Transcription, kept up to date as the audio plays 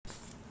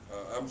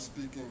I'm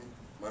speaking,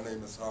 my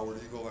name is Howard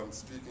Eagle. I'm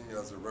speaking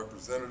as a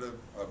representative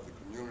of the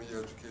Community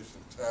Education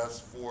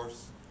Task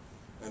Force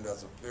and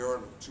as a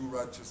parent of 2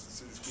 Rochester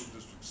City School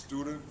District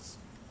students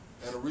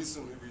and a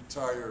recently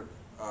retired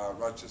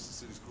Rochester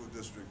City School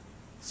District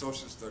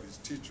social studies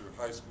teacher,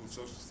 high school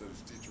social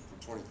studies teacher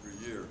for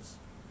 23 years.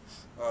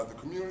 The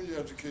Community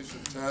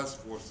Education Task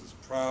Force is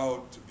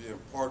proud to be in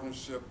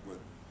partnership with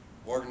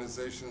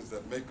organizations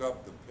that make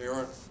up the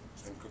Parent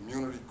and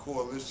Community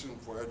Coalition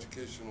for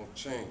Educational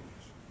Change.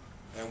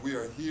 And we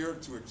are here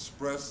to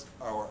express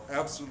our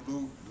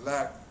absolute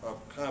lack of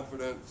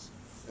confidence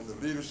in the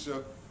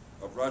leadership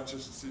of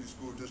Rochester City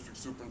School District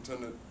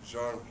Superintendent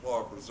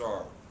Jean-Claud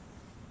Brizard.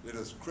 It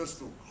is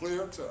crystal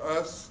clear to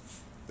us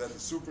that the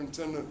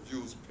superintendent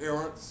views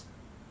parents,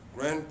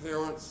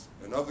 grandparents,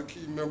 and other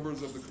key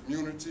members of the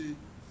community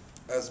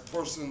as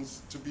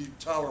persons to be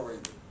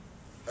tolerated,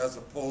 as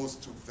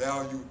opposed to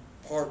valued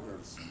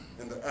partners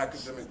in the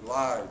academic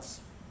lives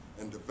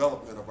and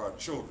development of our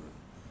children.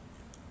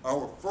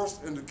 Our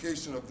first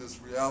indication of this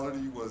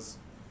reality was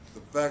the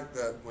fact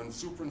that when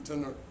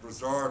Superintendent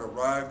Brizard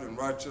arrived in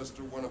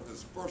Rochester, one of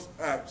his first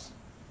acts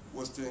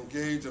was to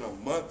engage in a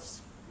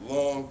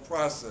months-long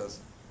process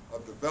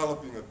of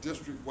developing a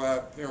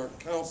district-wide parent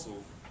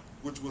council,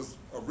 which was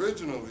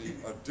originally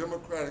a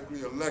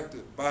democratically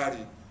elected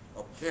body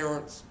of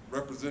parents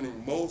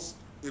representing most,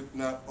 if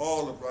not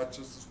all, of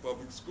Rochester's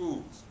public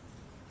schools.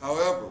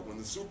 However, when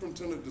the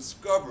superintendent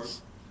discovered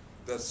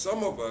that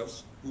some of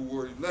us who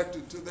were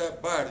elected to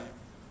that body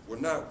were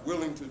not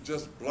willing to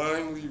just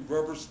blindly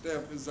rubber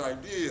stamp his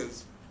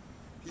ideas,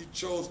 he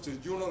chose to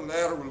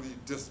unilaterally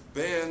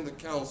disband the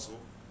council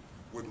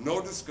with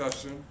no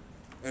discussion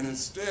and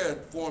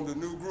instead formed a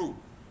new group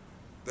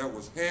that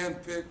was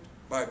handpicked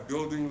by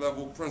building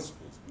level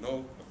principals,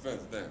 no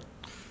offense Dan,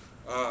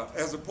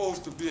 as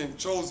opposed to being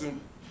chosen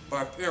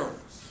by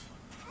parents.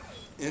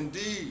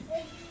 Indeed,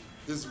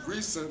 his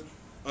recent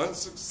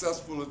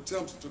unsuccessful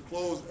attempts to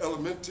close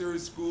elementary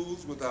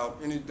schools without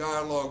any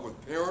dialogue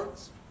with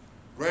parents,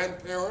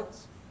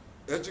 grandparents,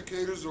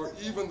 educators, or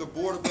even the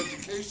Board of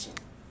Education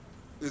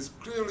is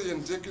clearly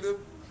indicative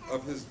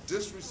of his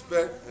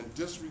disrespect and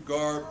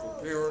disregard for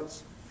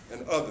parents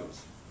and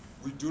others.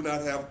 We do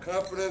not have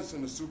confidence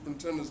in the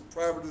superintendent's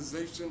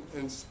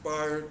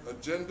privatization-inspired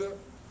agenda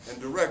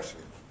and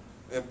direction.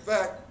 In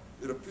fact,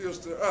 it appears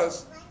to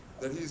us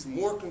that he's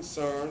more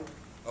concerned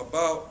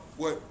about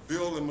what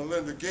Bill and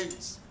Melinda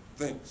Gates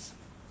thinks,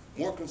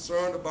 more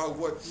concerned about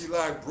what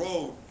Eli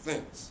Broad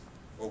thinks,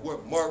 or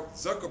what Mark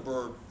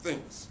Zuckerberg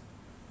thinks,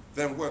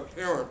 than what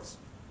parents,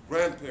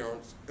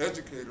 grandparents,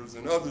 educators,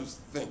 and others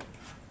think.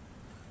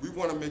 We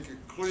want to make it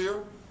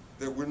clear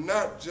that we're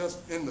not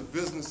just in the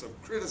business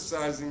of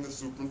criticizing the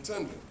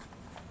superintendent.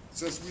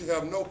 Since we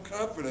have no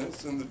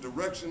confidence in the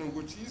direction in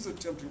which he's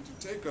attempting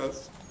to take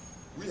us,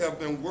 we have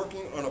been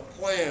working on a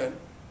plan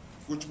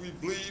which we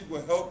believe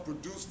will help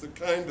produce the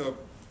kind of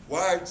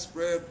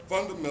widespread,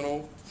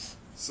 fundamental,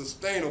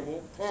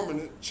 sustainable,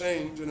 permanent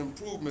change and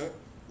improvement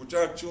which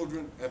our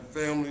children and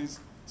families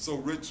so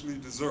richly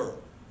deserve.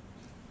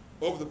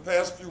 Over the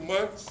past few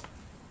months,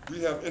 we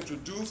have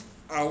introduced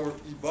our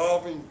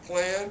evolving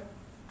plan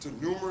to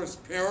numerous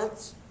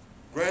parents,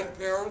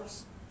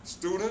 grandparents,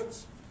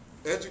 students,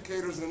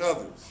 educators, and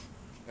others.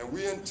 And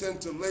we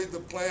intend to lay the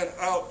plan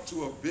out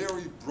to a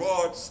very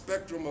broad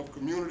spectrum of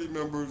community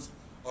members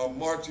on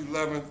March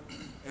 11th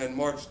and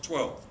March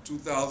 12th,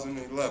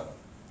 2011,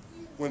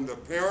 when the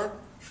Parent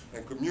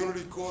and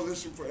Community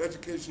Coalition for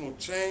Educational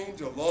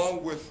Change,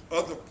 along with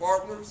other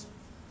partners,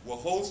 will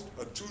host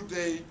a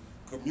 2-day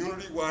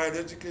community-wide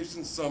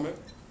education summit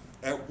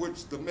at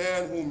which the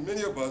man whom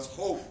many of us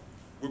hope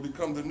will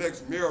become the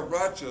next mayor of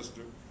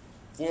Rochester,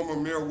 former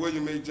Mayor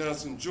William A.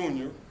 Johnson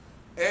Jr.,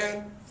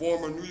 and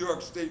former New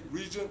York State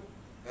Regent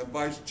and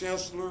Vice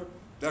Chancellor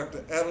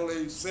Dr.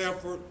 Adelaide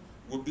Sanford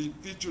will be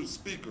featured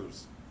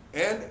speakers,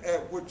 and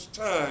at which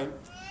time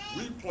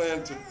we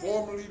plan to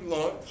formally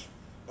launch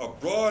a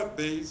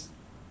broad-based,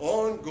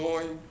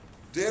 ongoing,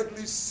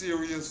 deadly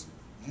serious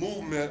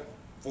movement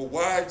for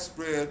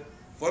widespread,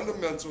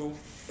 fundamental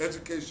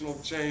educational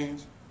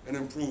change and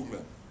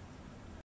improvement.